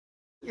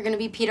You're going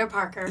to be Peter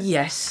Parker.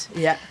 Yes,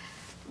 yeah.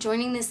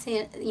 Joining this,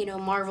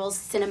 Marvel's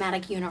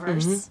cinematic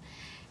universe.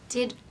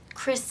 Did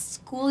Chris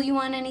school you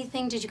on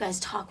anything? Did you guys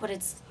talk what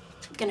it's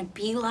going to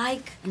be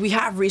like? We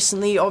have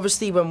recently.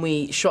 Obviously, when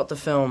we shot the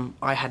film,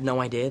 I had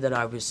no idea that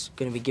I was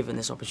going to be given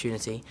this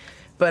opportunity.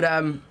 But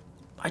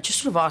I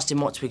just sort of asked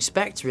him what to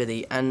expect,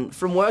 really. And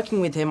from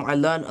working with him, I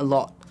learned a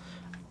lot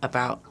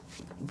about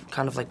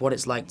kind of like what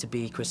it's like to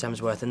be Chris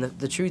Hemsworth. And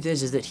the truth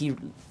is that he's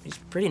a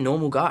pretty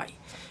normal guy.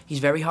 He's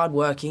very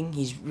hardworking.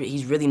 He's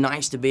really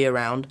nice to be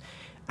around.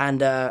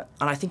 And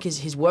I think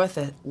his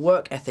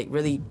work ethic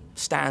really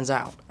stands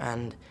out.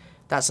 And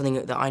that's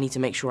something that I need to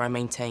make sure I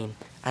maintain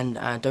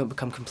and don't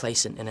become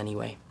complacent in any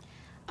way.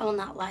 I will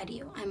not lie to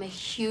you. I'm a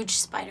huge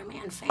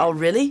Spider-Man fan. Oh,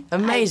 really?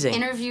 Amazing.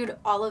 I've interviewed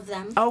all of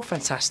them. Oh,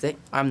 fantastic.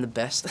 I'm the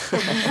best.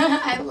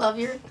 I love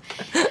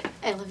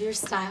your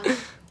style.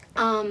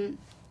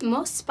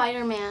 Most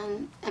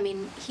Spider-Man,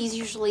 he's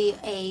usually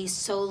a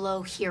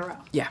solo hero.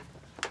 Yeah.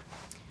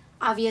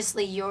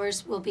 Obviously,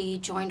 yours will be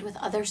joined with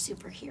other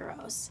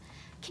superheroes.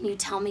 Can you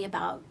tell me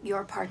about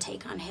your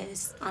partake on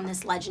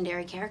this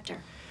legendary character?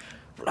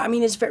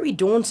 It's very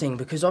daunting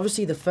because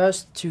obviously the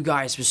first two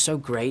guys were so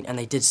great and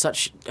they did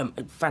such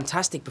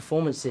fantastic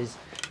performances.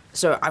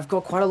 So I've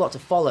got quite a lot to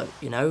follow,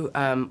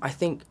 I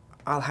think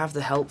I'll have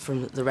the help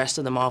from the rest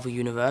of the Marvel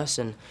Universe.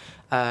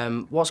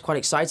 And what's quite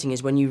exciting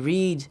is when you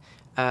read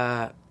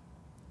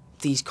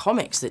these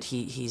comics that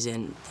he's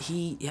in,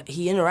 he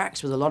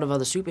interacts with a lot of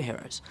other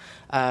superheroes.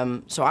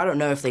 So I don't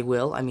know if they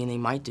will. They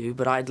might do,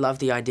 but I'd love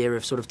the idea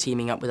of sort of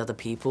teaming up with other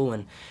people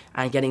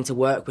and getting to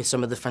work with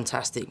some of the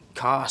fantastic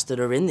cast that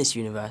are in this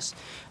universe.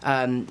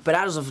 But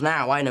as of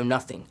now, I know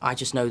nothing. I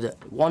just know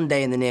that one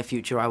day in the near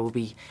future, I will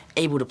be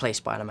able to play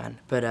Spider-Man.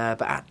 But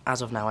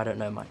as of now, I don't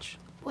know much.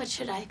 What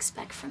should I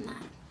expect from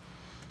that?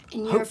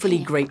 Hopefully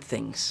great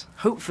things.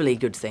 Hopefully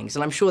good things,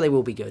 and I'm sure they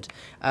will be good.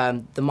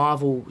 The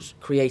Marvel's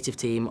creative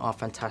team are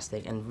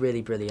fantastic and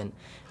really brilliant,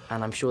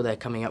 and I'm sure they're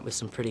coming up with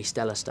some pretty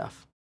stellar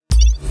stuff.